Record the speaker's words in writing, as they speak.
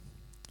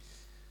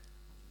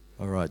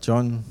All right,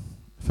 John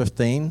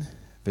 15,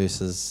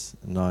 verses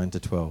 9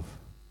 to 12.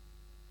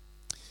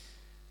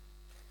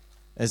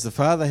 As the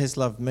Father has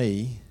loved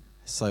me,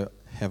 so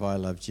have I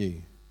loved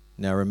you.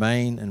 Now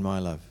remain in my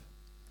love.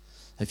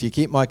 If you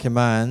keep my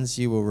commands,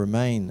 you will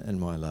remain in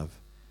my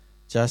love,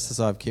 just as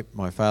I've kept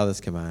my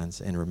Father's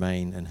commands and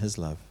remain in his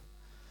love.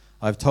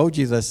 I've told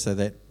you this so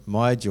that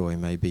my joy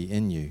may be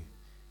in you,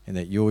 and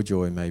that your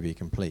joy may be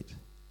complete.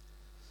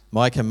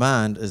 My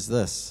command is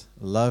this: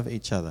 love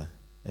each other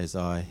as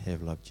I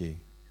have loved you.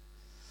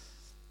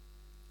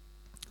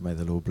 May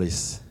the Lord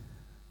bless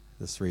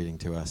this reading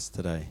to us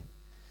today.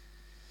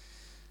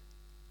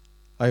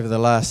 Over the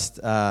last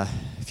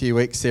few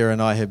weeks, Sarah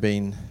and I have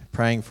been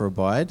praying for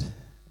Abide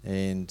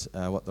and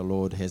what the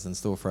Lord has in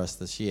store for us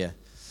this year.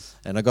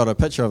 And I got a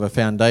picture of a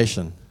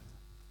foundation.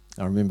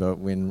 I remember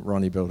when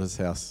Ronnie built his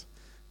house,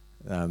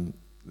 there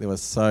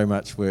was so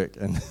much work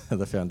in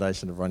the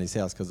foundation of Ronnie's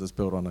house because it's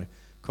built on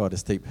quite a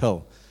steep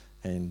hill.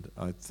 And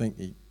I think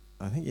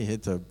he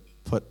had to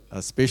put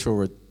a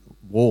special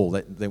wall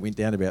that went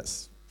down about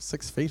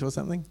 6 feet or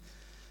something.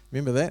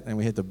 Remember that? And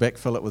we had to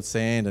backfill it with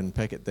sand and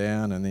pack it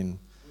down, and then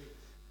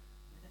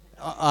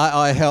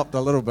I helped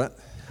a little bit.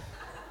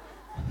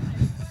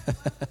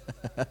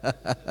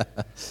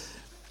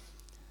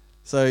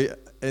 So,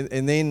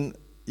 and then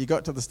you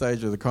got to the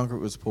stage where the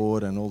concrete was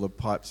poured and all the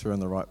pipes were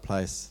in the right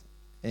place,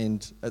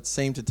 and it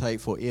seemed to take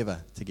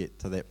forever to get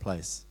to that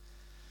place.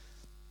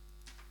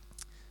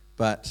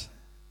 But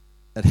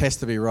it has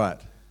to be right?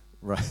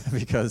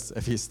 Because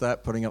if you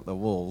start putting up the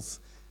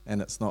walls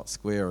and it's not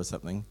square or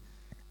something,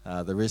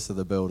 the rest of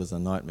the build is a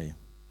nightmare,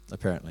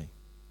 apparently.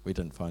 We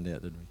didn't find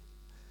out, did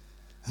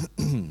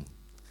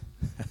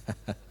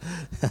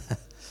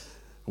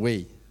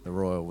we? The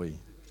royal we.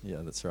 Yeah,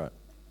 that's right.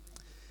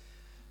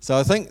 So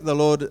I think the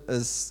Lord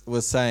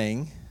was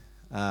saying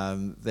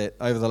that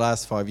over the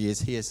last 5 years,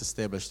 he has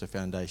established a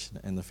foundation,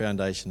 and the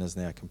foundation is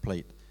now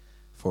complete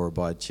for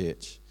Abide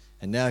Church.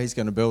 And now he's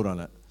going to build on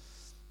it.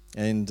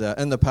 And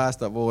in the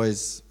past, I've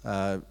always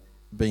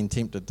been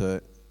tempted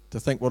to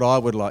think what I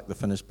would like the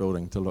finished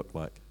building to look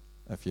like,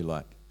 if you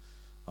like.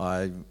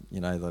 The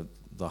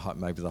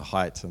maybe the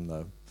height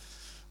and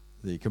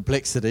the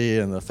complexity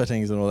and the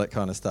fittings and all that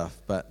kind of stuff.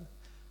 But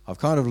I've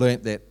kind of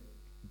learnt that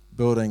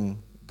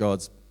building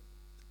God's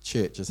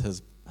church is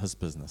his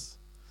business,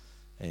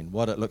 and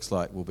what it looks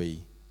like will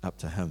be up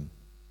to him.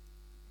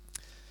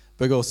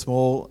 Big or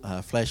small,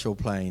 flash or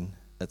plain,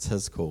 it's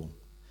his call.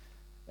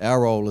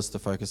 Our role is to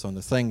focus on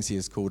the things he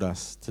has called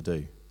us to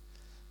do.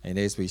 And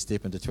as we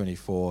step into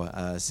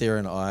 24, Sarah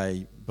and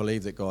I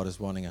believe that God is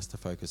wanting us to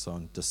focus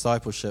on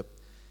discipleship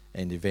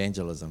and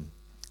evangelism.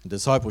 And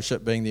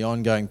discipleship being the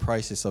ongoing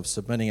process of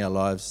submitting our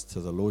lives to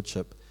the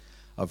Lordship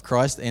of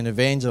Christ, and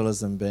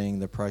evangelism being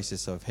the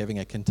process of having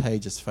a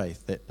contagious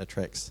faith that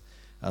attracts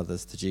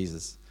others to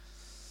Jesus.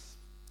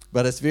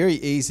 But it's very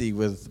easy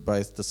with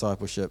both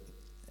discipleship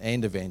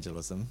and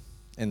evangelism,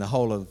 and the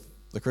whole of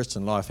the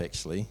Christian life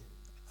actually,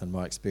 in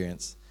my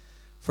experience,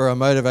 for a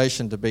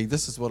motivation to be,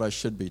 this is what I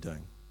should be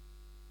doing.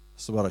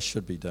 This is what I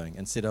should be doing,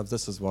 instead of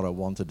this is what I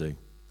want to do. And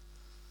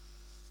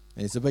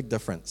there's a big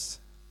difference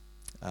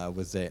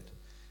with that.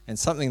 And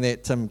something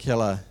that Tim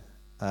Keller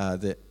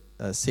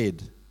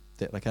said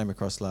that I came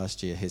across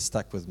last year has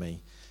stuck with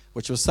me,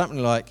 which was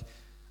something like,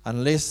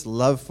 unless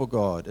love for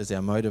God is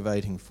our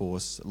motivating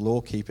force,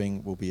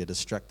 law-keeping will be a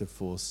destructive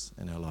force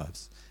in our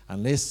lives.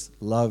 Unless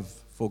love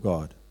for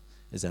God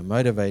is our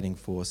motivating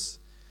force,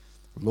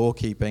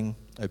 law-keeping,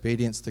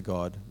 obedience to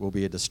God will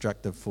be a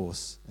destructive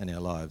force in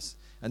our lives.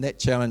 And that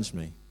challenged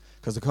me,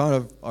 because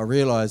I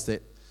realized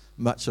that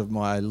much of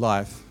my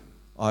life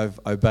I've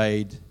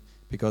obeyed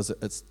because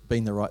it's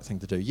been the right thing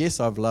to do. Yes,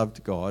 I've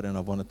loved God and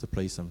I've wanted to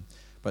please him,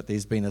 but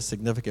there's been a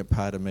significant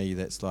part of me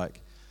that's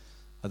like,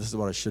 oh, this is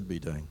what I should be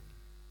doing.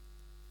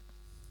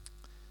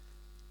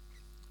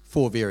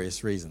 For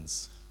various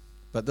reasons.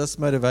 But this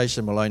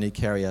motivation will only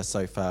carry us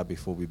so far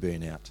before we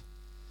burn out.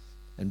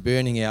 And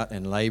burning out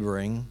and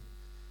labouring,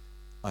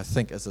 I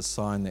think, is a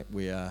sign that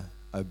we are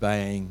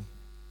obeying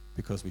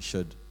because we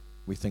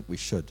think we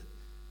should,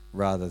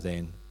 rather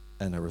than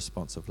in a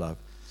response of love.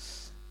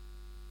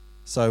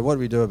 So what do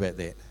we do about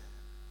that?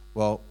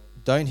 Well,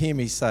 don't hear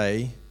me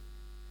say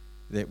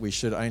that we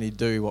should only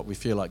do what we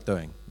feel like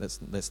doing.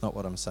 That's not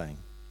what I'm saying.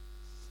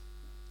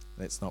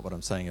 That's not what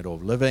I'm saying at all.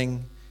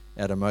 Living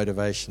out of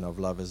motivation of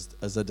love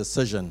is a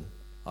decision,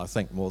 I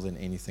think, more than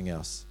anything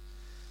else.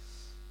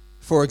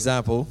 For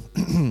example,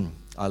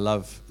 I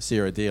love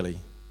Sarah dearly.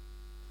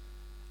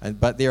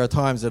 But there are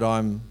times that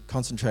I'm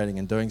concentrating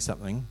and doing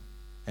something,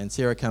 and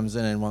Sarah comes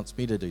in and wants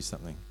me to do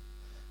something.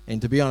 And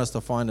to be honest,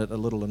 I find it a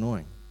little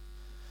annoying,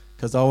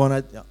 because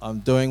I'm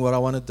doing what I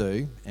want to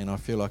do, and I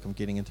feel like I'm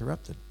getting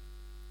interrupted.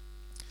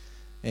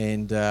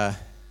 And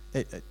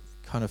it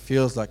kind of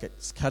feels like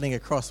it's cutting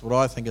across what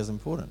I think is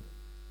important.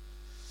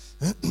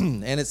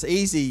 And it's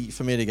easy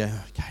for me to go,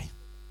 okay,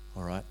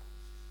 all right,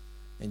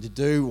 and to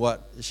do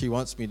what she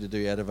wants me to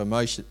do out of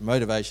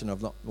motivation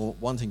of not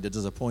wanting to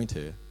disappoint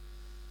her,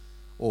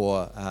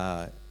 or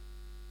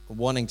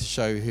wanting to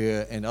show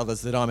her and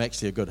others that I'm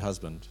actually a good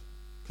husband,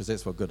 because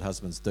that's what good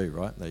husbands do,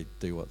 right? They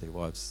do what their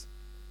wives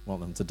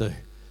want them to do.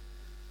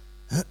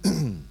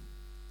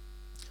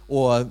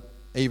 Or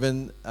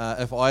even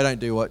if I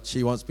don't do what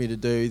she wants me to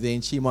do,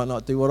 then she might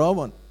not do what I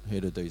want her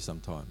to do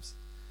sometimes.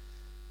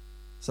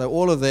 So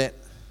all of that,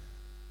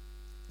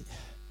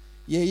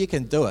 yeah, you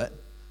can do it,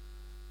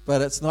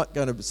 but it's not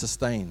going to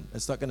sustain.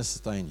 It's not going to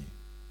sustain you.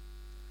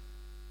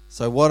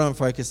 So what I'm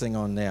focusing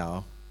on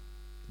now,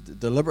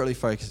 deliberately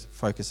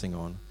focusing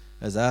on,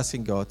 is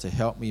asking God to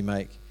help me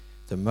make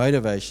the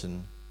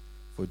motivation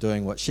for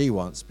doing what she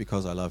wants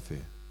because I love her.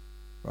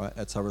 Right?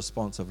 It's a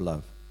response of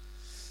love.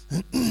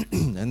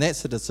 And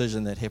that's the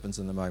decision that happens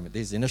in the moment.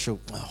 There's the initial,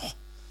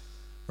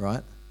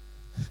 right,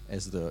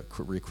 as the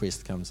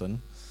request comes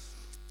in.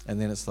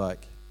 And then it's like,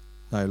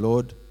 no,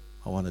 Lord,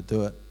 I want to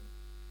do it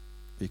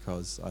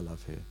because I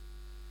love her.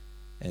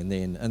 And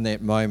then in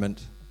that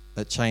moment,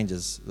 it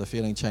changes. The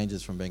feeling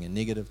changes from being a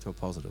negative to a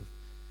positive.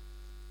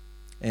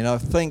 And I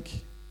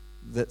think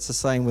that's the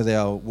same with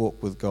our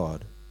walk with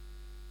God.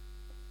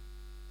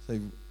 So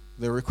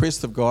the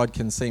request of God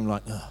can seem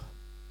like,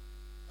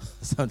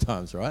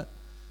 sometimes, right?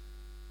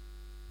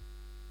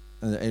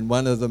 And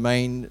one of the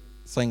main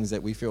things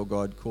that we feel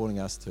God calling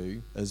us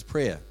to is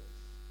prayer.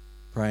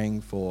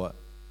 Praying for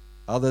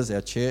others,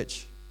 our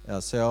church,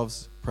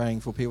 ourselves,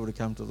 praying for people to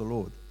come to the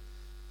Lord.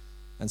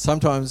 And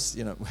sometimes,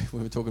 we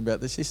were talking about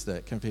this yesterday,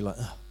 it can be like,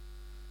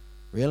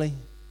 really?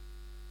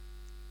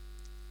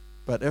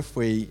 But if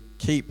we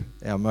keep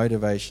our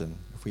motivation,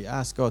 if we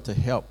ask God to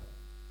help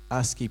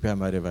us keep our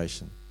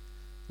motivation,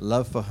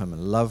 love for Him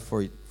and love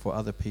for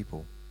other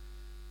people,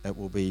 it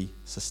will be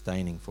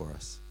sustaining for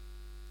us.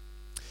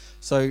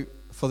 So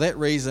for that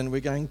reason,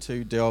 we're going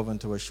to delve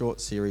into a short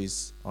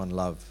series on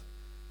love.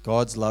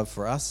 God's love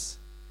for us,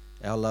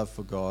 our love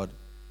for God,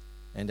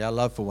 and our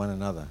love for one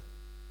another.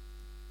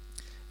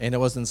 And it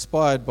was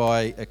inspired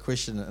by a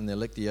question in the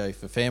Lectio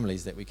for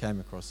families that we came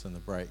across in the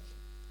break,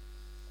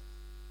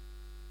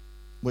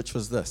 which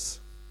was this: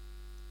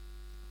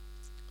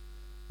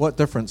 what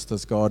difference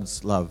does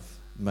God's love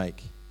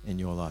make in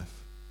your life?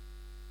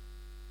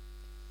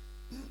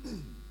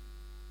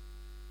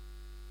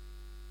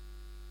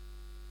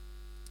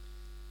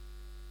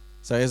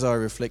 So as I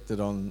reflected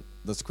on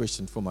this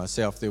question for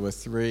myself, there were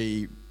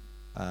three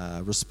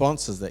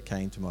responses that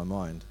came to my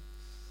mind.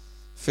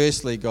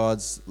 Firstly,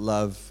 God's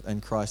love in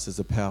Christ is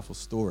a powerful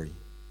story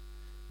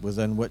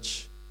within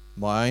which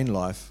my own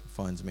life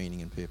finds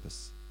meaning and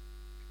purpose.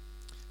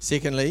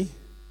 Secondly,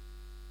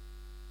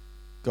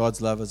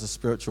 God's love is a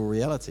spiritual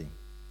reality.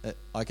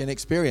 I can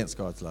experience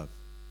God's love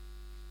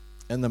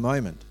in the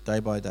moment, day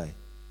by day.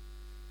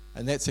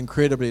 And that's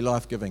incredibly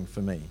life-giving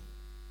for me.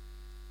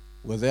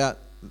 Without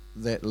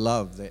that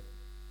love that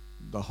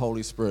the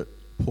Holy Spirit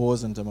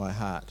pours into my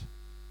heart,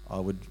 I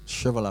would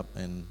shrivel up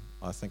and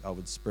I think I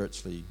would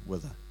spiritually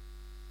wither.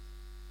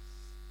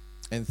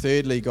 And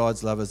thirdly,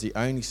 God's love is the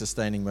only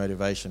sustaining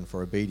motivation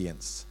for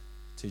obedience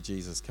to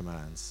Jesus'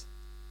 commands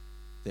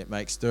that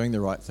makes doing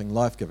the right thing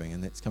life-giving,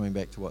 and that's coming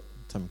back to what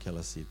Tim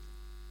Keller said.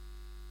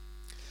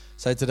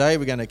 So today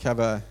we're going to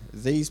cover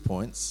these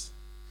points,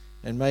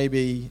 and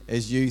maybe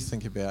as you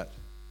think about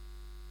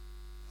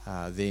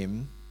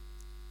them,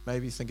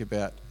 maybe think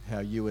about how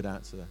you would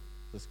answer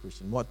this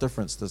question. What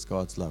difference does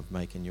God's love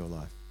make in your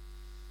life?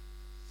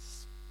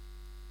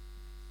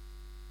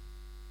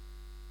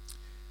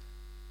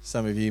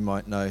 Some of you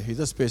might know who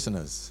this person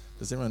is.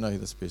 Does anyone know who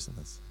this person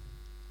is?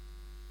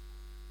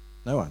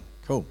 No one?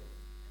 Cool.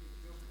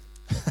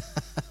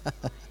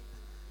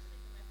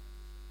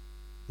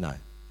 No.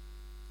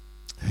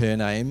 Her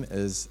name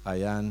is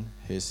Ayaan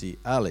Hirsi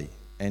Ali,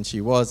 and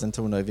she was,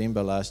 until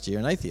November last year,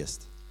 an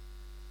atheist,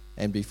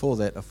 and before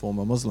that, a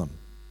former Muslim.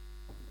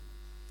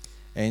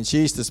 And she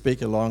used to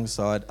speak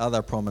alongside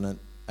other prominent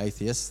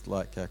atheists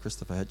like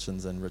Christopher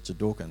Hitchens and Richard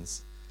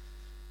Dawkins,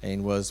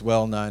 and was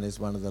well known as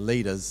one of the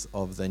leaders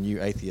of the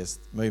new atheist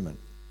movement.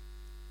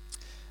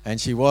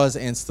 And she was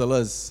and still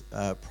is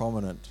a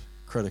prominent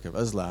critic of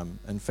Islam.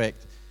 In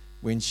fact,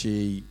 when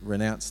she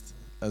renounced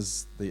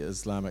the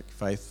Islamic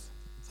faith,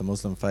 the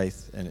Muslim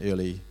faith in the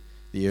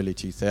early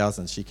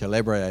 2000s, she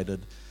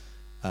collaborated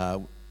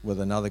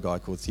with another guy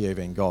called Theo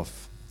van Gogh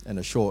in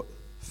a short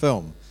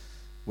film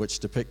which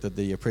depicted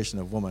the oppression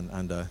of women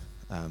under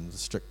the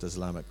strict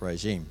Islamic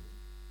regime.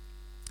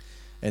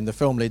 And the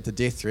film led to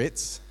death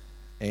threats,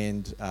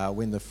 and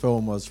when the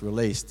film was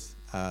released,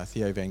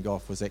 Theo van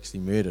Gogh was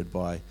actually murdered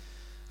by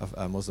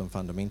a Muslim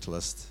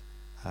fundamentalist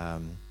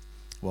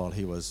while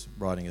he was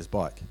riding his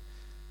bike.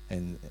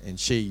 And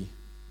she,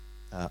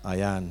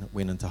 Ayaan,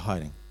 went into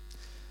hiding.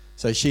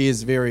 So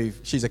she's a very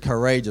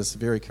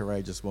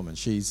courageous woman.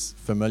 She's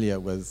familiar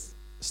with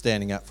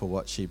standing up for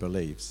what she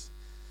believes.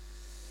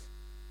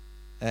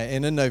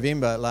 And in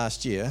November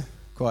last year,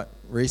 quite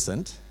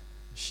recent,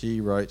 she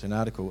wrote an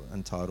article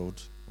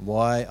entitled,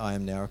 "Why I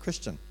Am Now a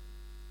Christian."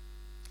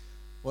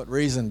 What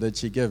reason did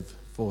she give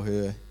for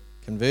her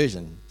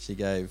conversion? She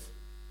gave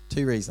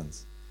two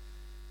reasons.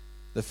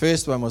 The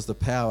first one was the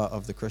power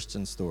of the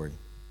Christian story.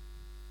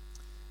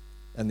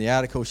 In the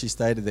article, she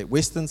stated that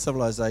Western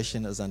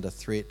civilization is under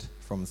threat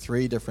from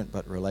three different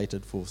but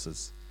related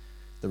forces: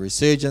 the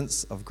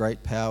resurgence of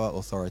great power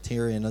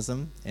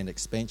authoritarianism and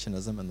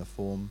expansionism in the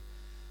form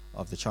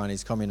of the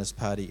Chinese Communist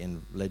Party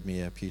and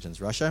Vladimir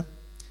Putin's Russia,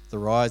 the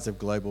rise of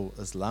global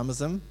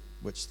Islamism,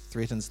 which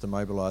threatens to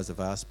mobilize a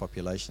vast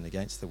population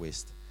against the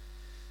West,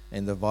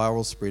 and the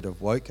viral spread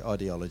of woke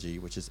ideology,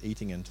 which is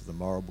eating into the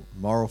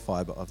moral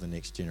fiber of the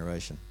next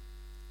generation.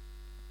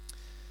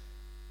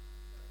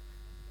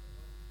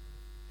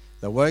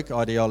 The woke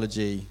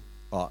ideology,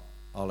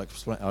 I'll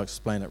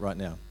explain it right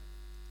now.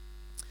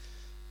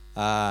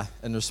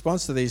 In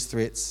response to these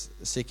threats,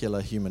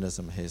 secular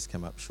humanism has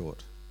come up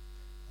short.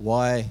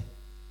 Why?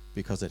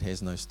 Because it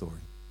has no story.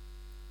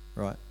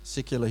 Right?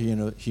 Secular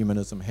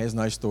humanism has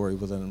no story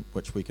within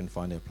which we can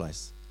find our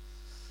place.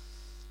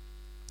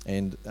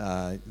 And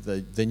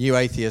the new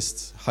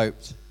atheists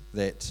hoped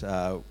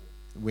that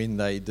when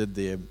they did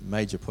their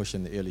major push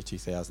in the early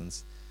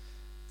 2000s,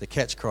 the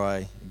catch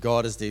cry,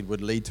 God is dead, would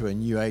lead to a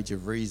new age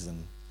of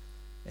reason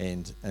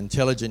and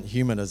intelligent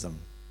humanism.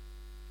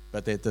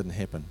 But that didn't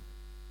happen.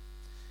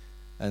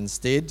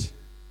 Instead,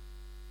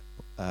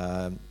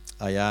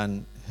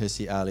 Ayaan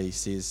Hirsi Ali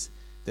says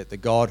that the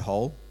God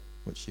hole,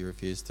 which she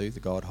refers to, the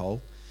God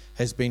hole,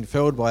 has been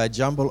filled by a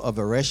jumble of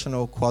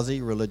irrational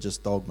quasi-religious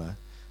dogma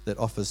that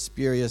offers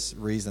spurious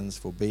reasons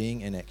for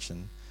being in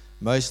action,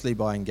 mostly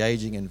by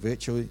engaging in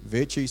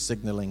virtue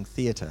signalling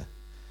theatre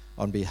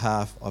on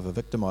behalf of a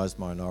victimized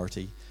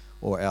minority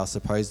or our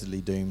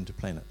supposedly doomed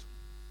planet.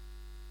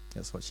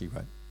 That's what she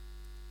wrote.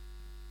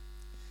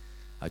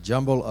 A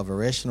jumble of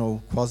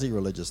irrational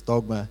quasi-religious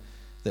dogma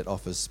that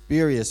offers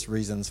spurious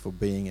reasons for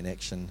being in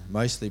action,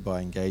 mostly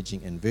by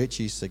engaging in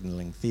virtue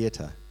signalling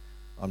theatre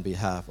on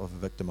behalf of a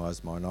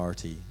victimized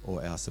minority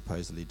or our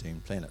supposedly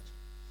doomed planet.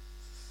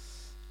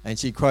 And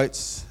she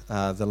quotes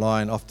the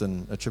line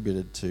often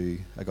attributed to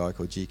a guy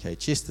called G.K.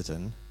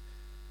 Chesterton,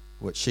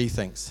 which she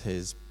thinks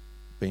has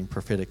been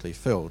prophetically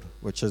filled,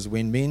 which is,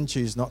 when men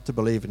choose not to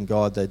believe in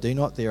God, they do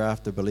not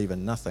thereafter believe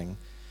in nothing.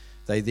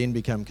 They then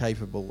become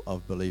capable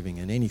of believing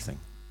in anything.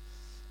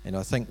 And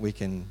I think we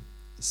can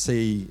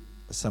see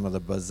some of the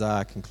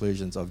bizarre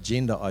conclusions of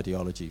gender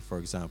ideology, for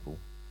example,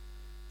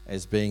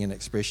 as being an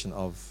expression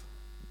of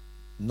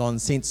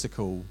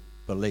nonsensical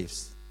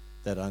beliefs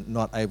that are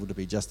not able to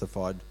be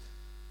justified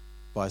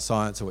by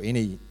science or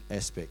any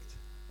aspect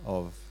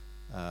of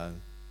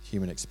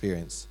human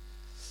experience.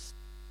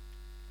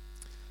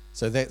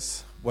 So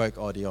that's woke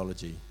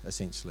ideology,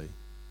 essentially.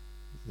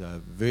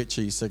 The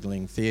virtue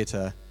signalling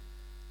theatre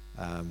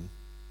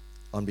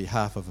on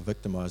behalf of a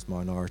victimised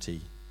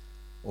minority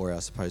or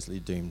our supposedly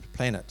doomed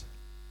planet.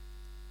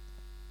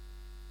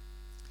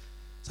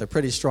 So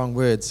pretty strong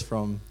words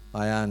from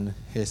Ayaan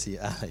Hirsi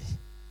Ali.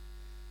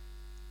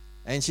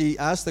 And she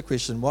asked the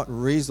question, what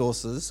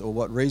resource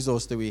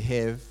do we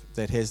have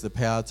that has the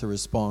power to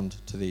respond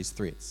to these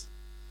threats?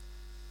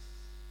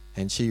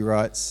 And she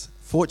writes,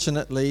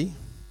 fortunately,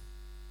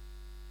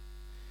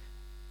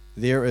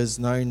 there is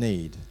no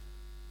need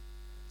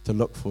to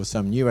look for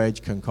some new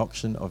age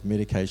concoction of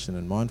medication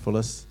and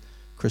mindfulness.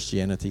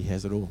 Christianity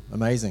has it all.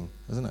 Amazing,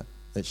 isn't it,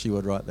 that she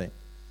would write that?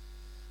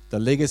 The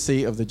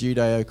legacy of the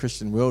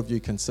Judeo-Christian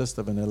worldview consists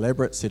of an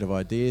elaborate set of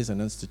ideas and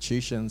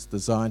institutions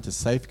designed to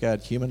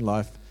safeguard human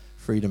life,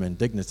 freedom and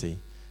dignity,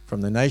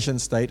 from the nation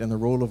state and the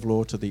rule of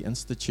law to the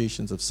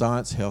institutions of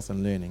science, health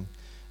and learning.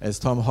 As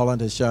Tom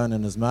Holland has shown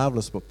in his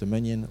marvellous book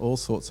Dominion, all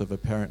sorts of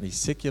apparently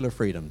secular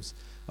freedoms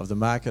of the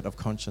market, of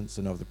conscience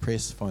and of the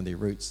press find their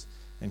roots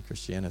in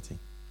Christianity.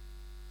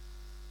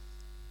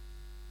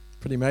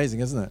 Pretty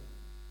amazing, isn't it?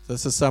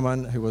 This is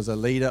someone who was a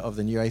leader of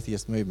the New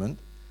Atheist movement,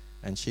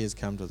 and she has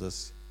come to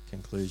this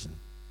conclusion.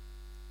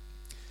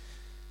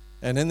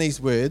 And in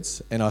these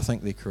words, and I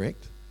think they're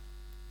correct,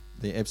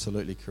 they're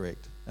absolutely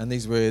correct. In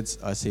these words,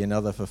 I see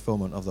another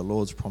fulfillment of the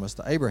Lord's promise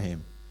to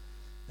Abraham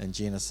in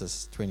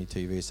Genesis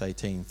 22, verse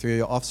 18. Through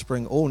your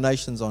offspring, all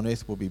nations on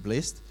earth will be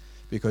blessed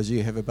because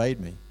you have obeyed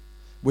me.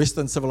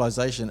 Western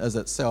civilization is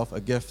itself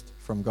a gift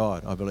from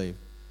God, I believe,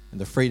 and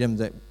the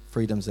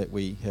freedoms that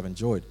we have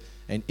enjoyed.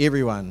 And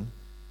everyone,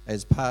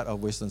 as part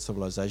of Western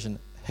civilization,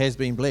 has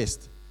been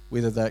blessed,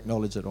 whether they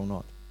acknowledge it or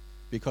not,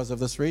 because of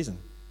this reason.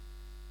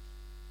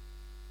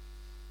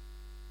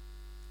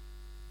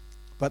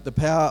 But the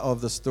power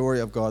of the story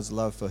of God's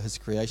love for his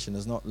creation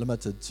is not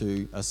limited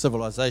to a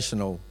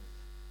civilizational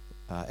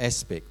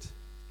aspect.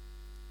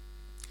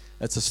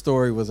 It's a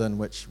story within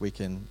which we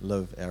can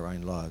live our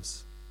own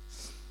lives.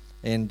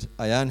 And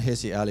Ayaan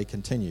Hirsi Ali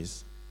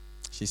continues.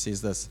 She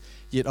says this,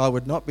 yet I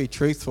would not be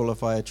truthful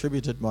if I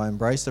attributed my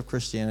embrace of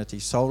Christianity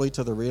solely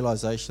to the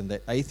realization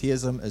that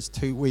atheism is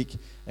too weak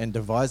and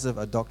divisive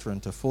a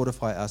doctrine to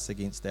fortify us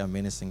against our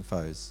menacing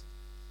foes.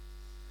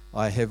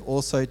 I have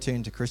also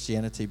turned to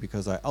Christianity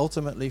because I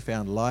ultimately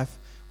found life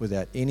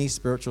without any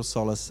spiritual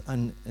solace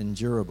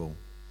unendurable,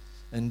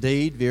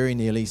 indeed very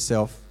nearly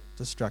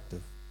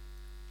self-destructive.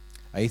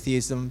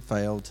 Atheism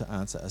failed to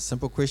answer a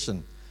simple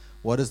question: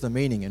 what is the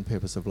meaning and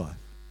purpose of life?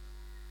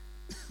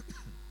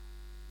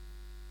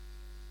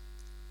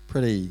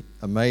 pretty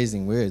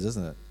amazing words,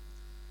 isn't it?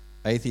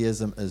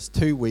 Atheism is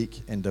too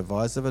weak and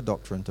divisive a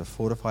doctrine to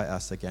fortify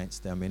us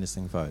against our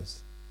menacing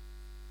foes.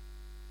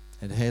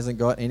 It hasn't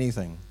got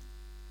anything.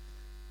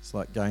 It's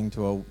like going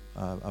to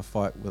a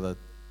fight with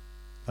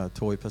a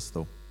toy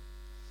pistol.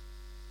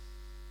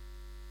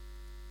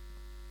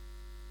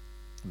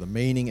 The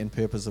meaning and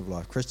purpose of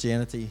life.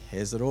 Christianity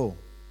has it all.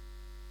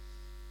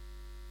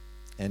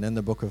 And in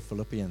the book of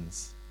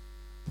Philippians,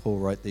 Paul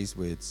wrote these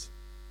words: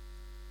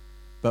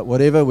 "But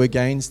whatever were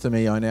gains to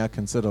me, I now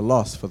consider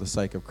loss for the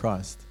sake of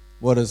Christ.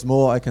 What is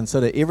more, I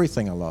consider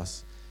everything a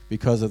loss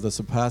because of the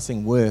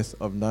surpassing worth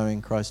of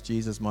knowing Christ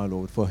Jesus my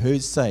Lord, for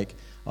whose sake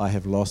I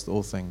have lost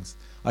all things.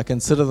 I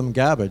consider them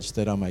garbage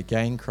that I may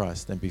gain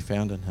Christ and be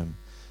found in him,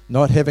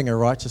 not having a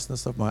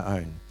righteousness of my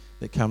own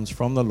that comes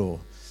from the law,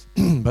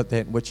 but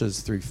that which is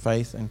through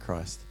faith in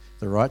Christ,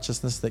 the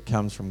righteousness that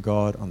comes from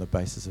God on the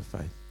basis of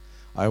faith.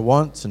 I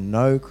want to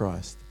know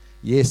Christ,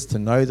 yes, to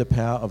know the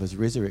power of his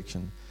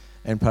resurrection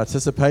and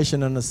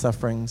participation in his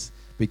sufferings,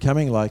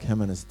 becoming like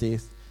him in his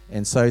death,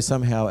 and so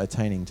somehow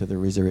attaining to the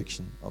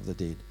resurrection of the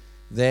dead."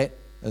 That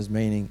is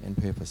meaning and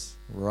purpose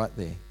right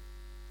there.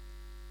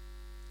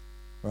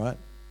 Right?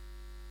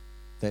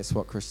 That's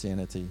what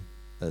Christianity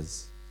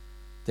is.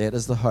 That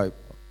is the hope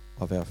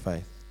of our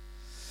faith.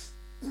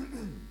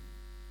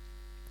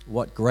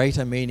 What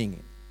greater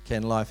meaning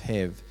can life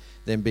have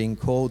than being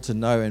called to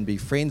know and be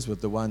friends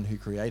with the one who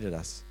created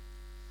us,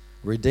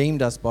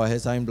 redeemed us by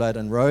his own blood,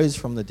 and rose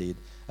from the dead,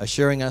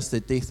 assuring us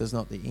that death is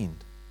not the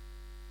end?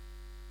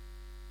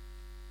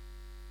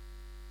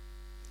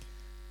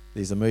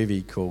 There's a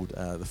movie called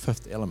The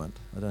Fifth Element.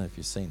 I don't know if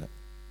you've seen it.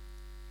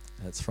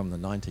 It's from the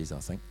 90s, I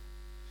think.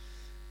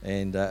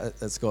 And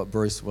it's got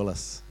Bruce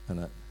Willis in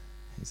it.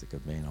 He's a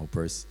good man, old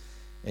Bruce.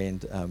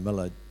 And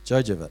Mila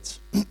Jovovich.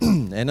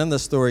 And in the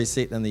story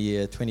set in the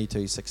year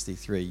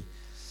 2263,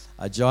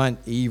 a giant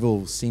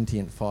evil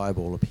sentient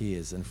fireball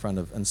appears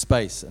in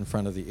space in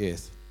front of the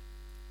Earth.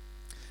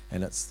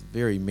 And it's a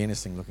very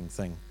menacing looking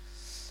thing.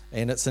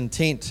 And it's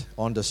intent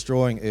on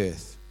destroying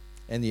Earth.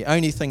 And the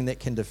only thing that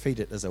can defeat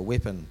it is a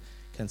weapon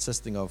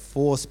consisting of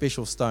 4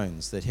 special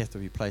stones that have to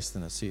be placed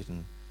in a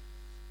certain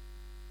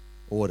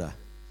order,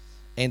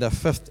 and a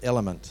 5th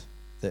element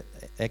that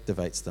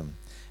activates them.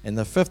 And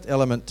the 5th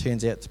element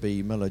turns out to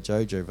be Mila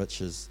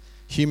Jovovich's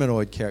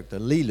humanoid character,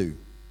 Lilu.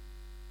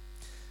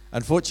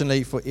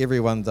 Unfortunately for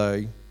everyone,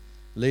 though,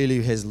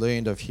 Lilu has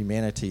learned of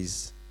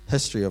humanity's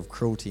history of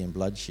cruelty and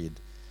bloodshed,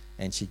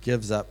 and she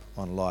gives up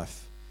on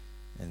life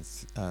and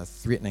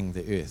threatening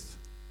the Earth.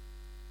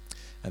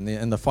 And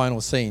then in the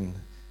final scene,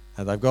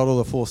 they've got all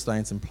the 4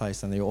 stones in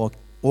place, and they're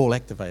all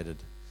activated.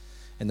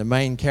 And the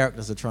main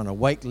characters are trying to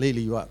wake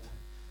Lilu up,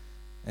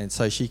 and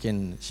so she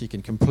can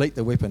complete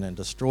the weapon and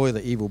destroy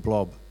the evil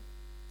blob.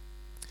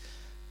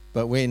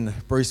 But when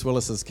Bruce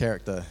Willis's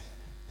character,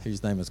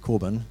 whose name is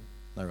Corbin,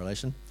 no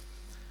relation,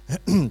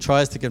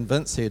 tries to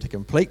convince her to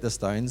complete the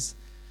stones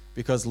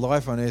because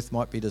life on Earth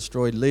might be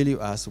destroyed, Lilu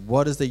asks,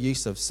 "What is the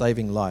use of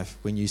saving life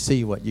when you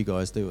see what you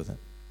guys do with it?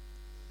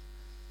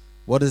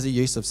 What is the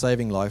use of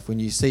saving life when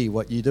you see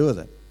what you do with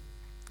it?"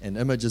 And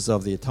images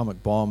of the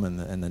atomic bomb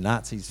and the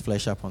Nazis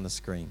flash up on the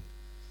screen.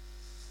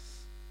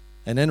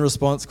 And in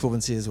response,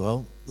 Corbin says,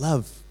 "Well,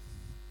 love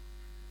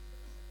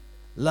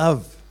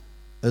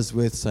is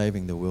worth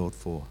saving the world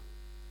for."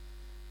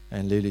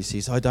 And Lilu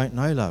says, "I don't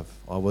know love.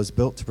 I was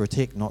built to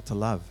protect, not to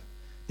love.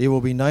 There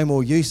will be no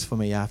more use for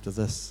me after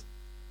this."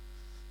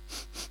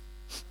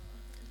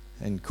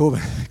 And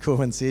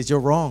Corbin says, "You're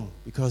wrong,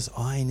 because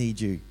I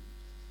need you.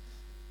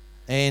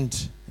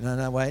 And,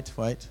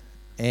 wait.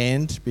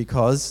 And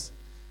because,"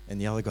 and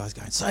the other guy's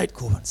going, "Say it,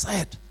 Corbin,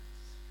 say it.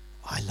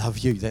 I love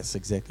you." That's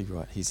exactly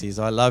right. He says,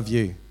 "I love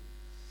you."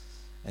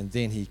 And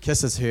then he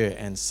kisses her,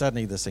 and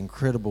suddenly this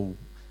incredible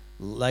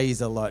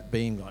laser light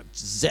beam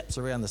zaps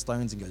around the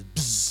stones and goes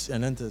bzzz,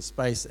 and into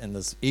space, and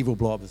this evil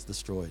blob is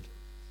destroyed.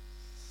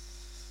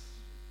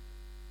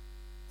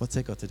 What's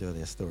that got to do with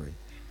our story?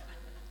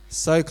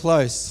 So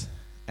close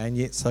and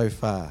yet so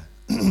far.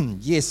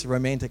 Yes,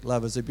 romantic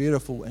love is a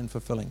beautiful and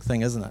fulfilling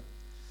thing, isn't it?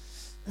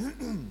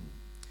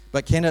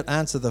 But can it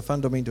answer the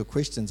fundamental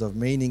questions of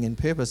meaning and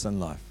purpose in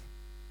life?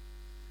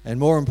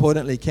 And more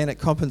importantly, can it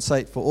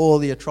compensate for all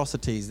the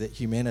atrocities that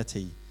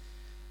humanity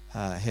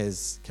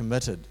has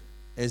committed,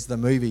 as the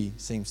movie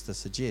seems to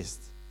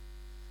suggest?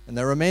 And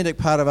the romantic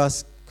part of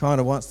us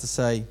kind of wants to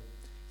say,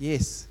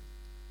 yes,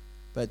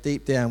 but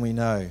deep down we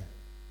know,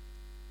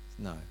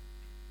 no.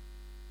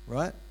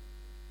 Right?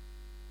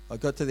 I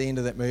got to the end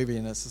of that movie,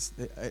 and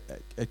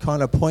it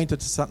kind of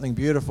pointed to something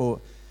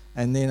beautiful,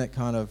 and then it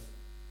kind of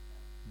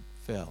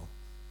fell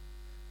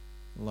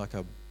like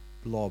a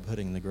blob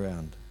hitting the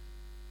ground.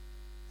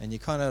 And you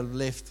kind of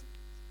left,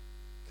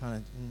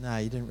 no,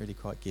 you didn't really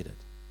quite get it.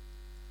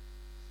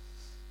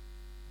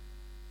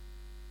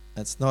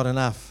 It's not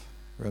enough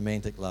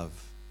romantic love.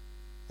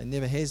 It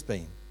never has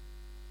been.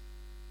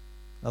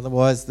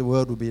 Otherwise, the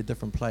world would be a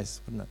different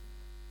place, wouldn't it?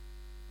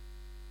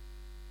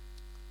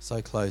 So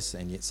close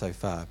and yet so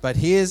far. But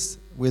here's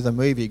where the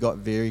movie got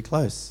very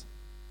close.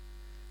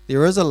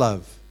 There is a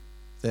love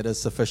that is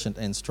sufficient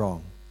and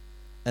strong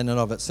in and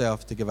of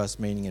itself to give us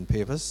meaning and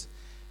purpose.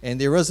 And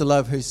there is a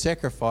love whose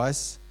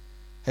sacrifice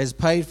has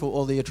paid for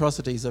all the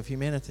atrocities of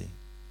humanity.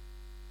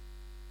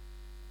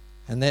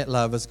 And that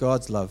love is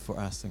God's love for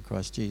us in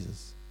Christ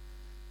Jesus.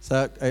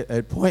 So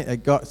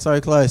it got so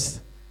close,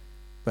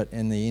 but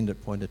in the end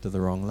it pointed to the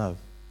wrong love.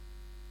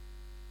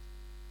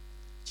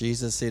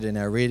 Jesus said in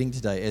our reading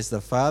today, "As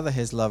the Father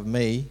has loved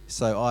me,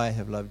 so I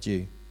have loved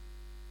you.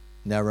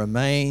 Now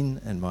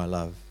remain in my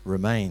love."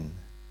 Remain.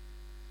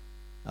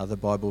 Other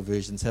Bible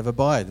versions have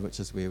abide, which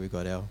is where we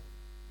got our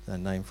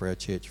name for our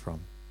church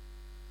from.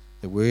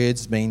 The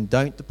words mean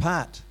don't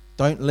depart,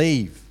 don't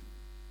leave.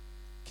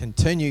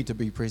 Continue to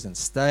be present.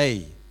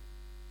 Stay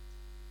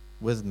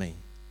with me.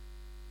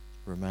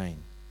 Remain.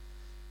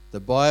 The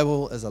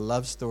Bible is a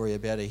love story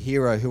about a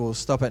hero who will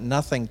stop at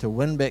nothing to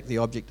win back the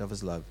object of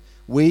his love.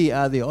 We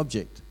are the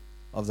object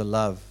of the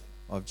love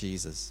of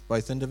Jesus,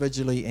 both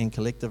individually and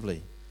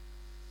collectively.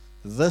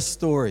 This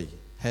story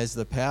has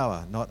the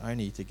power not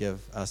only to give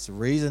us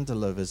reason to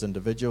live as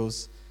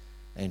individuals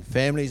and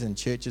families and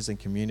churches and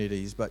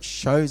communities, but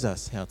shows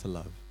us how to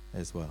love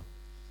as well.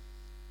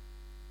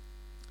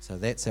 So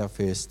that's our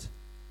first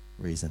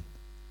reason.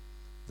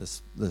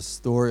 The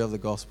story of the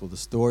gospel, the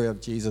story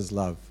of Jesus'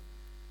 love,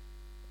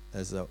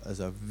 is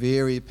a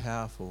very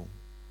powerful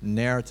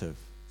narrative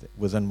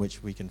within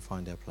which we can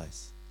find our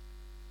place.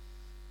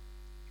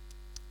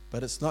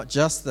 But it's not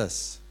just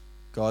this.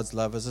 God's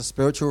love is a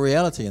spiritual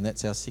reality, and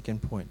that's our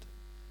second point.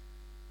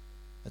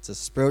 It's a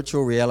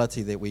spiritual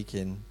reality that we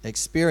can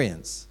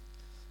experience.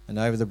 And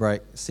over the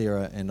break,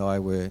 Sarah and I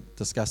were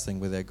discussing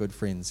with our good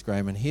friends,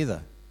 Graham and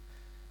Heather,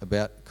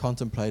 about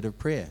contemplative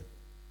prayer.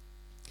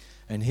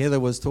 And Heather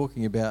was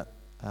talking about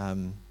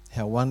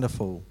how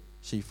wonderful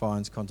she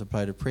finds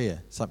contemplative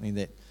prayer, something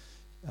that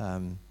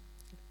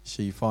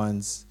she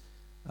finds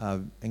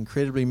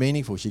incredibly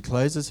meaningful. She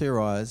closes her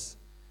eyes,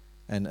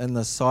 and in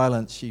the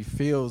silence, she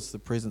feels the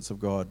presence of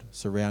God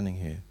surrounding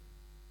her.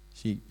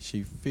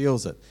 She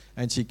feels it,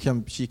 and she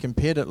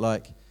compared it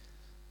like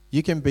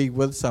you can be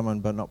with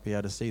someone but not be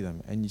able to see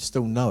them, and you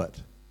still know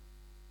it,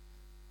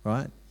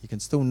 right? You can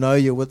still know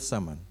you're with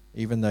someone,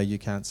 even though you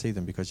can't see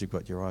them because you've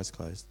got your eyes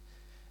closed.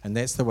 And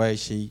that's the way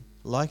she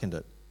likened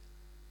it.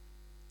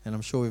 And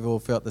I'm sure we've all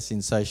felt the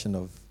sensation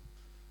of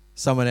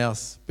someone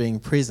else being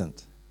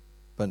present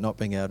but not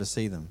being able to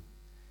see them.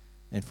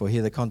 And for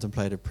her, the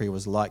contemplative prayer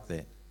was like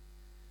that.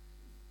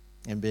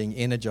 And being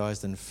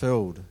energized and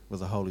filled with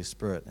the Holy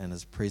Spirit and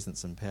His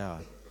presence and power.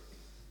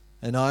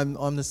 And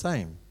I'm the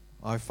same.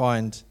 I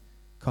find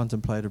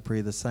contemplative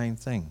prayer the same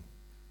thing.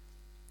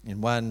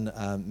 And one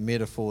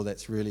metaphor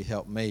that's really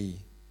helped me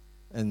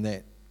in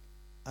that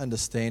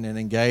understand and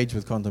engage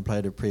with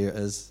contemplative prayer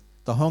is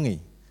the hongi,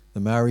 the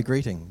Maori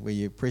greeting, where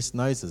you press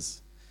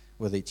noses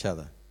with each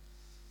other.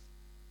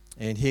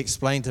 And he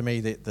explained to me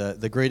that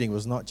the greeting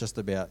was not just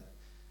about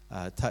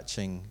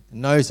touching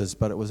noses,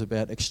 but it was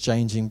about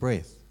exchanging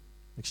breath.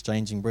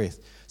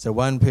 So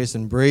one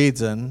person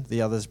breathes in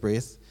the other's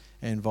breath,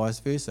 and vice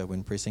versa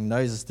when pressing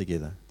noses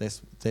together.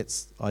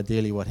 That's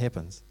ideally what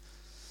happens.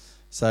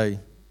 So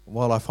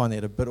while I find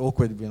that a bit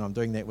awkward when I'm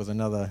doing that with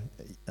another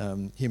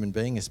human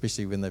being,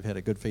 especially when they've had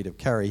a good feed of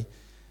curry,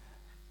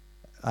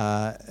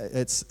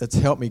 it's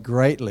helped me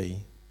greatly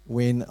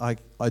when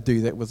I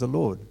do that with the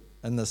Lord.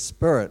 In the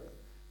Spirit,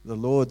 the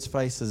Lord's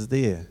face is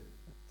there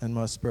in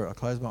my spirit. I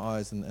close my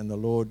eyes and the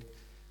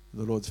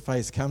Lord's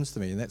face comes to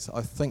me, and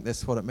I think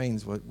that's what it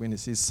means when it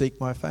says seek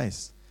my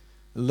face.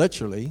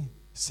 Literally,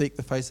 seek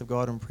the face of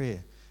God in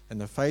prayer. And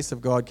the face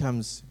of God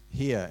comes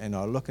here, and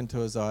I look into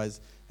His eyes,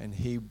 and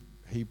He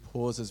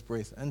pours His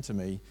breath into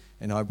me,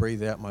 and I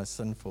breathe out my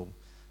sinful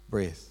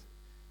breath.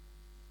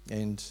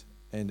 And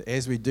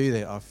as we do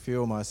that, I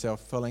feel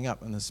myself filling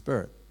up in the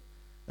Spirit.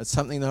 It's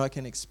something that I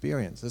can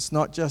experience. It's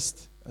not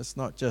just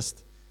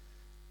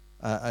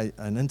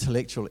an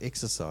intellectual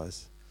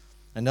exercise.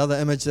 Another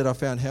image that I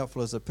found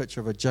helpful is a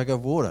picture of a jug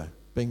of water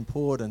being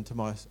poured into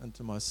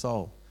my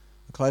soul.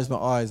 I close my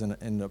eyes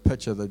and I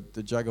picture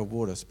the jug of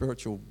water,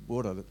 spiritual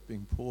water that's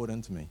being poured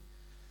into me.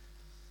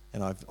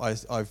 And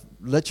I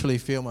literally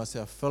feel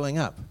myself filling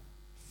up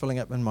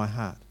in my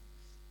heart.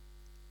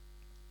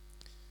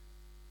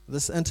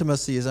 This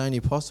intimacy is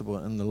only possible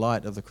in the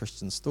light of the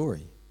Christian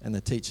story and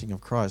the teaching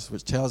of Christ,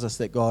 which tells us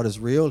that God is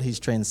real, He's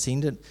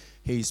transcendent,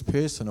 He's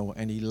personal,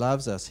 and He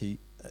loves us. He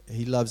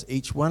loves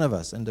each one of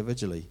us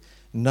individually.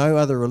 No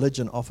other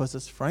religion offers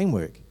this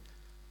framework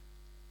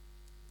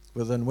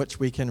within which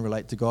we can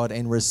relate to God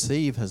and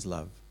receive His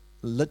love,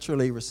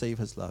 literally receive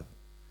His love.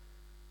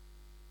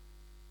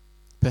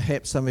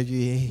 Perhaps some of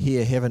you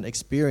here haven't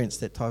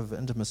experienced that type of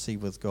intimacy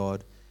with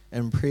God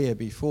in prayer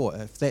before.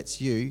 If that's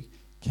you,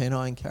 can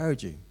I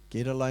encourage you?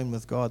 Get alone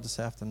with God this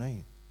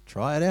afternoon.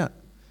 Try it out.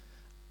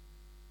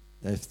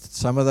 If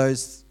some of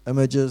those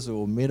images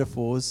or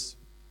metaphors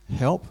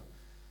help,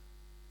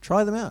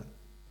 try them out.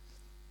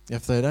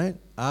 If they don't,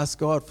 ask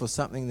God for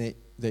something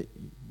that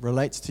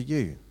relates to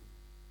you,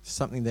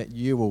 something that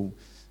you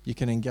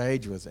can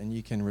engage with and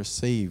you can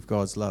receive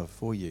God's love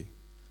for you.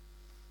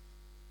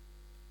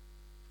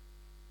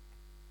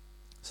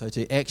 So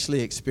to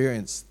actually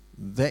experience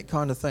that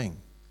kind of thing,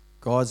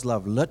 God's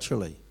love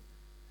literally,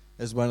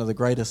 is one of the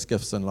greatest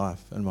gifts in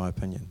life, in my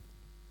opinion.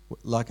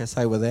 Like I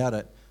say, without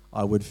it,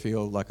 I would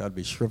feel like I'd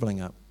be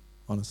shriveling up,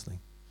 honestly.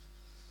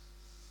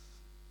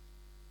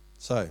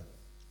 So,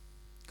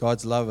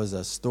 God's love is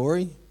a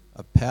story,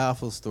 a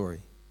powerful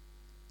story.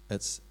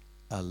 It's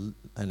an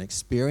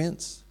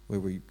experience where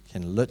we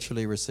can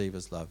literally receive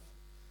His love.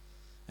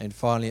 And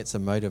finally, it's a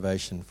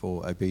motivation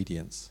for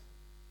obedience.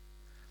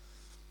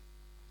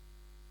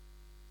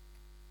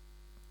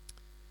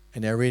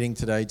 In our reading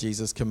today,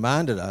 Jesus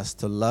commanded us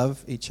to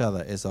love each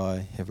other as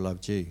I have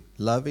loved you.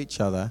 Love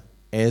each other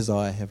as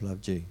I have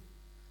loved you.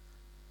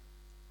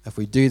 If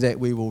we do that,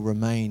 we will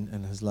remain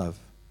in His love.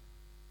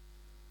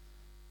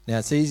 Now,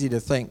 it's easy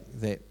to think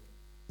that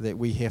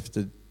we have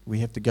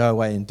to go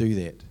away and do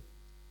that,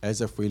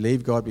 as if we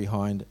leave God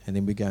behind and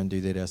then we go and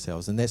do that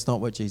ourselves. And that's not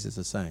what Jesus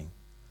is saying.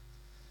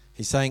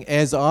 He's saying,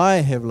 as I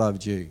have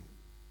loved you,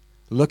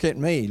 look at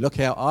me, look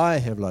how I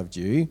have loved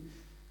you,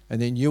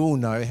 and then you will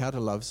know how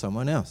to love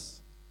someone else.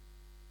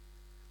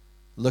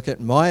 Look at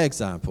my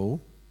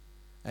example,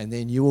 and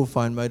then you will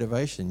find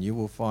motivation. You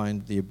will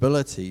find the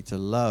ability to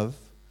love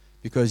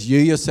because you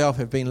yourself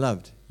have been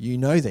loved. You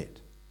know that.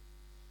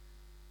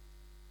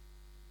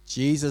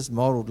 Jesus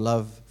modeled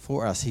love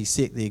for us. He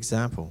set the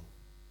example.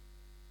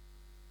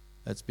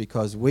 It's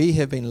because we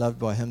have been loved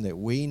by Him that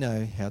we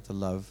know how to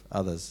love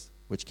others,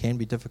 which can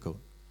be difficult.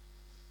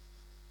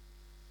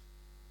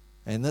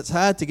 And it's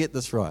hard to get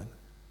this right.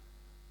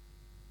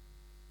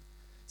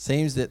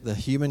 Seems that the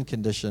human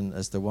condition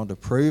is to want to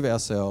prove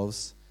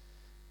ourselves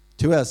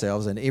to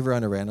ourselves and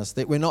everyone around us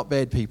that we're not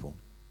bad people.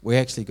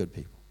 We're actually good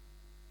people.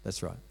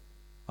 That's right.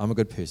 I'm a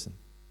good person.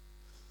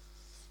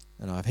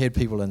 And I've had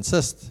people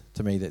insist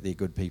to me that they're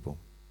good people.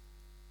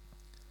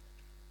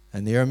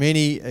 And there are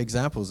many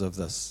examples of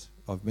this.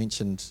 I've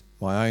mentioned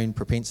my own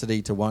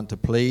propensity to want to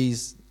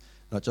please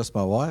not just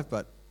my wife,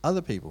 but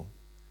other people.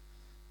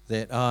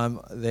 That I'm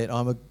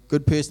a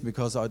good person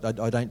because I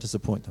don't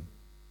disappoint them.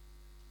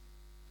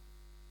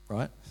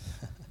 Right?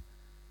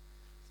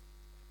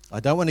 I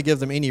don't want to give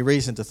them any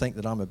reason to think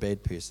that I'm a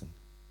bad person.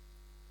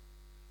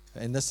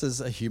 And this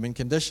is a human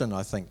condition,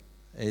 I think.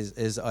 As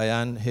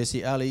Ayaan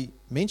Hirsi Ali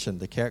mentioned,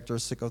 the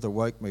characteristic of the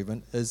woke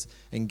movement is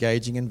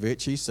engaging in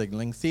virtue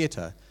signaling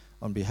theatre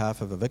on behalf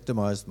of a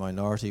victimized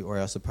minority or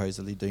our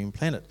supposedly doomed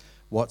planet.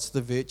 What's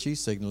the virtue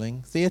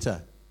signaling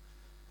theatre?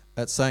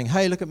 It's saying,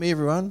 hey, look at me,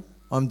 everyone.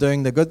 I'm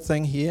doing the good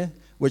thing here,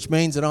 which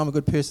means that I'm a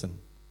good person.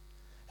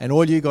 And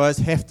all you guys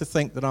have to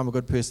think that I'm a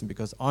good person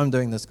because I'm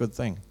doing this good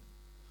thing.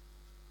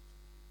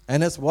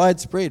 And it's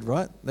widespread,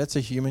 right? That's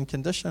a human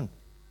condition.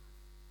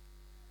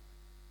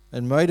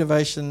 And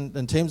motivation,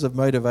 in terms of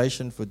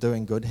motivation for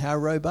doing good, how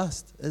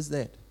robust is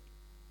that?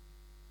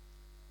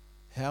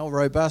 How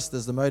robust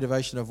is the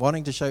motivation of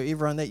wanting to show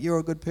everyone that you're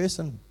a good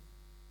person?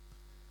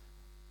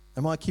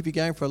 It might keep you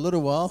going for a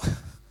little while.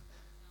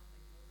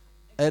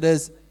 It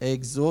is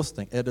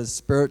exhausting. It is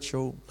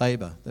spiritual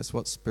labor. That's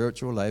what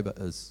spiritual labor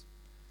is.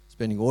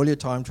 Spending all your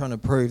time trying to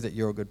prove that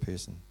you're a good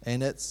person.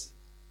 And it's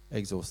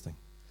exhausting.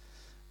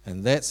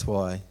 And that's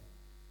why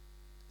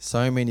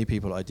so many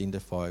people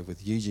identify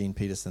with Eugene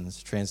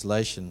Peterson's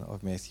translation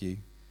of Matthew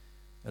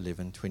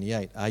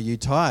 11:28. Are you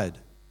tired?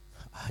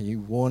 Are you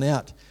worn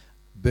out?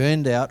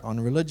 Burned out on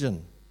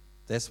religion?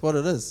 That's what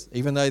it is.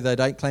 Even though they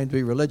don't claim to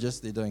be religious,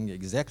 they're doing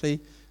exactly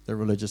the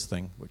religious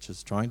thing, which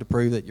is trying to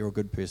prove that you're a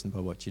good person by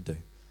what you do.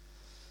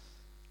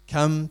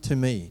 Come to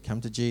me.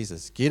 Come to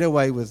Jesus. Get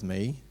away with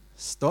me.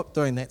 Stop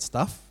doing that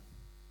stuff.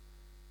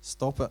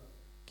 Stop it.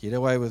 Get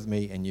away with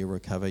me and you'll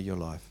recover your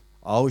life.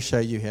 I'll show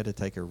you how to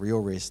take a real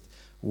rest.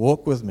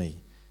 Walk with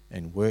me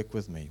and work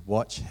with me.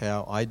 Watch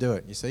how I do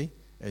it. You see?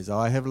 As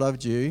I have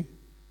loved you,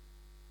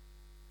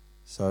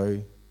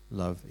 so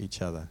love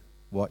each other.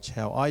 Watch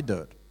how I do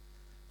it.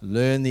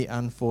 Learn the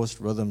unforced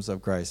rhythms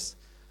of grace.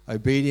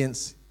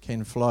 Obedience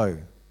can flow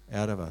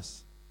out of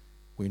us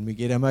when we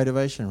get our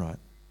motivation right.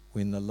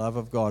 When the love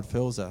of God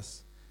fills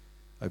us,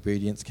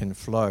 obedience can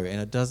flow. And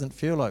it doesn't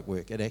feel like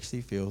work. It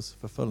actually feels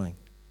fulfilling.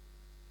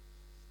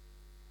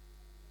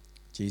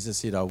 Jesus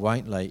said, I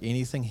won't lay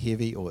anything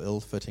heavy or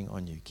ill-fitting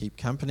on you. Keep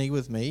company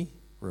with me,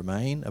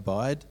 remain,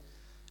 abide,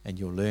 and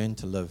you'll learn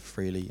to live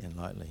freely and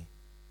lightly.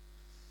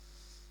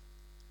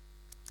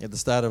 At the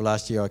start of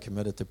last year, I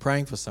committed to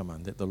praying for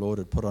someone that the Lord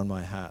had put on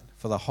my heart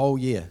for the whole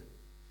year.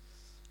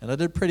 And I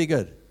did pretty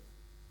good,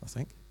 I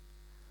think.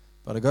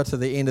 But I got to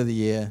the end of the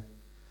year,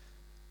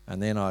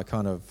 and then I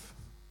kind of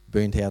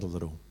burnt out a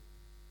little.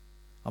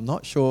 I'm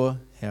not sure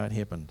how it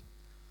happened.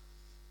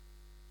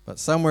 But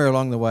somewhere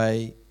along the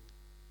way,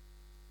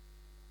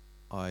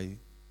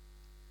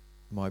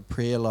 my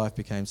prayer life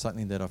became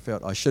something that I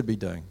felt I should be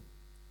doing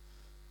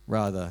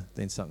rather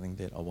than something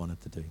that I wanted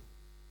to do.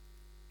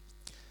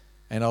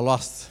 And I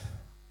lost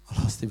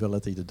the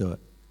ability to do it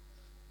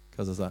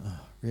because I was like, oh,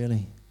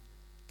 really?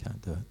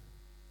 Can't do it.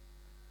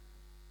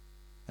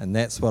 And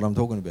that's what I'm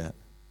talking about.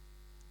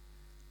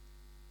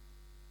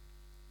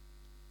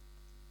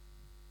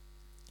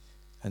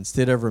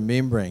 Instead of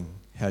remembering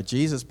how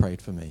Jesus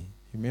prayed for me,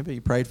 Remember, he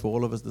prayed for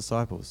all of his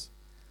disciples.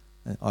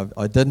 And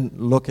I didn't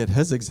look at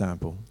his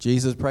example.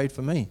 Jesus prayed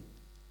for me.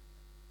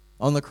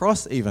 On the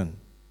cross even,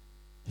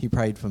 he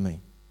prayed for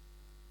me.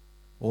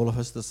 All of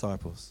his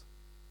disciples.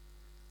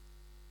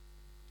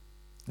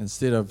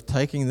 Instead of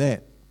taking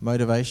that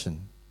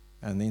motivation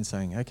and then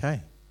saying,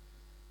 okay,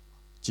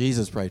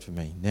 Jesus prayed for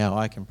me, now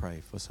I can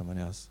pray for someone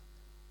else.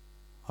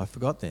 I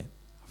forgot that.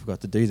 I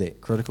forgot to do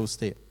that critical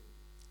step.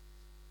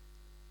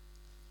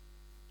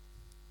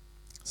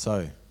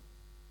 So,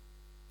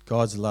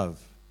 God's love,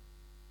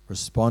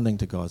 responding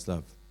to God's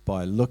love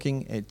by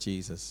looking at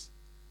Jesus,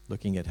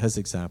 looking at his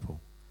example,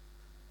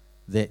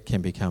 that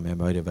can become our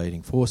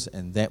motivating force,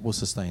 and that will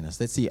sustain us.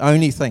 That's the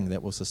only thing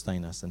that will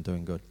sustain us in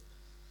doing good.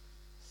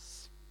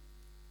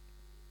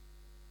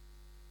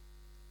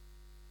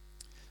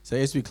 So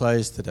as we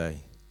close today,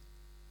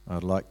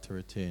 I'd like to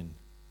return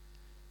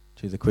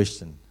to the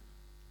question,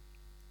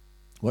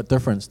 what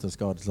difference does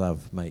God's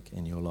love make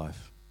in your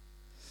life?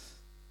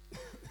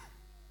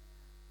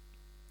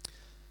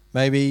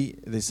 Maybe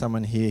there's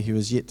someone here who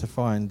has yet to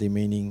find their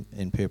meaning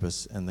and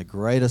purpose in the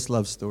greatest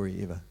love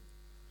story ever.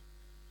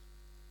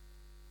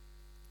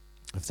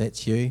 If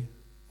that's you,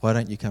 why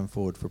don't you come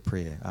forward for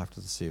prayer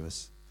after the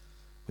service?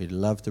 We'd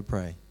love to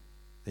pray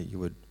that you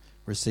would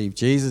receive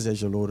Jesus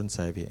as your Lord and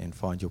Saviour and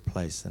find your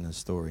place in his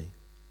story.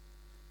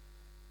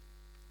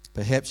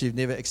 Perhaps you've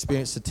never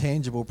experienced the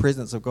tangible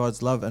presence of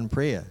God's love in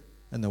prayer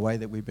in the way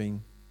that we've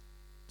been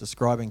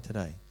describing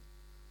today.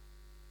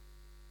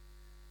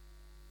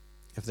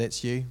 If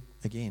that's you,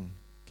 again,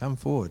 come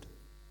forward.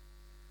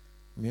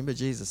 Remember,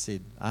 Jesus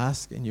said,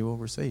 ask and you will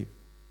receive.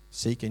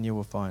 Seek and you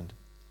will find.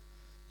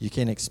 You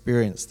can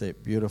experience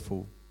that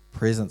beautiful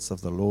presence of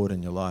the Lord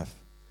in your life.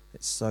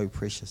 It's so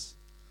precious.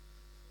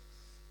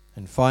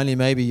 And finally,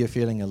 maybe you're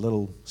feeling a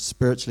little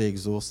spiritually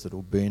exhausted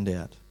or burned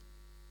out.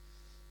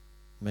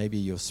 Maybe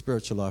your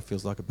spiritual life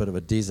feels like a bit of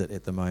a desert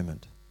at the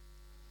moment.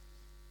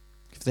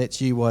 If that's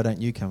you, why don't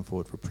you come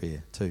forward for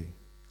prayer too?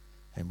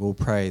 And we'll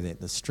pray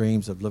that the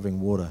streams of living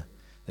water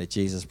that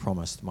Jesus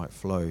promised might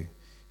flow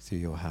through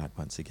your heart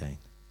once again.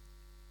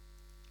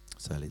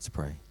 So let's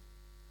pray.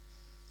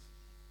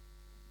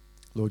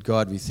 Lord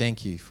God, we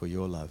thank you for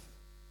your love.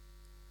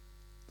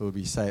 Lord,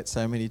 we say it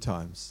so many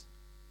times,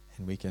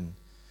 and we can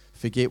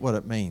forget what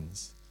it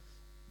means.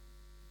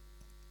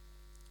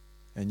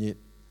 And yet,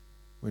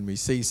 when we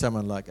see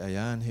someone like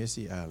Ayaan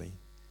Hirsi Ali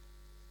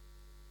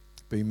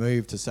be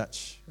moved to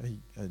such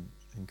an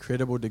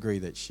incredible degree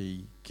that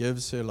she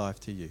gives her life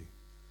to you,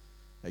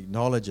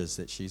 acknowledges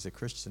that she's a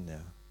Christian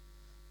now,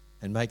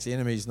 and makes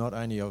enemies not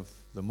only of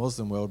the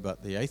Muslim world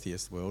but the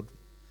atheist world,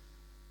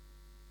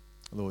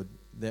 Lord,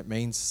 that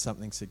means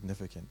something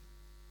significant.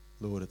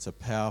 Lord, it's a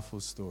powerful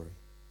story.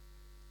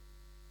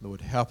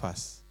 Lord, help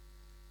us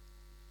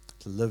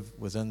to live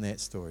within that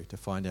story, to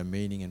find our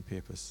meaning and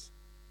purpose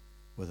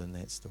within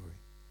that story.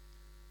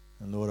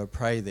 And Lord, I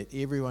pray that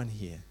everyone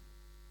here,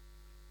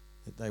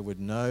 that they would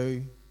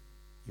know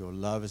your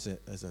love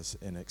as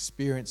an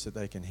experience that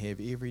they can have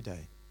every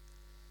day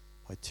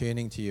by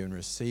turning to you and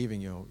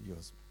receiving your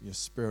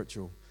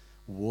spiritual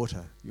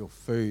water, your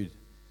food,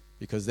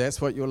 because that's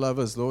what your love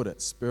is, Lord.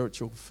 It's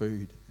spiritual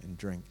food and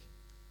drink,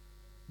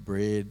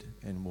 bread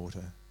and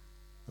water,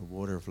 the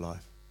water of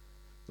life.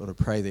 Lord,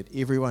 I pray that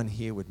everyone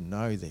here would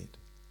know that,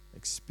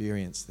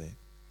 experience that.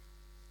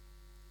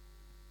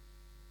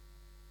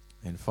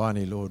 And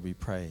finally, Lord, we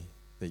pray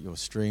that your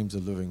streams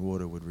of living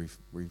water would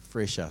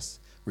refresh us,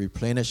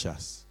 replenish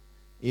us.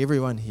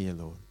 Everyone here,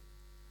 Lord,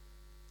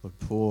 would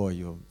pour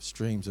your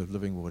streams of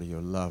living water,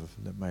 your love,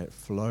 that may it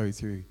flow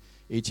through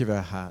each of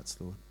our hearts,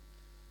 Lord.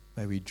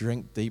 May we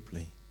drink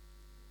deeply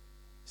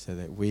so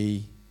that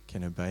we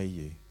can obey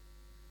you.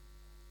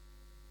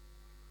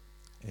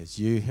 As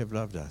you have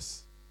loved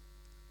us,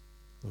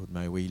 Lord,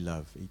 may we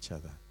love each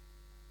other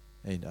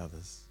and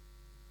others.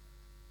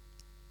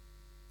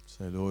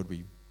 So, Lord,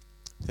 we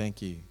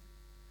thank you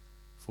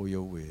for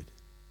your word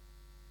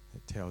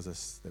that tells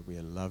us that we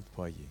are loved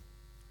by you.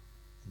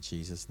 In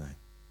Jesus' name,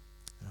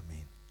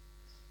 amen.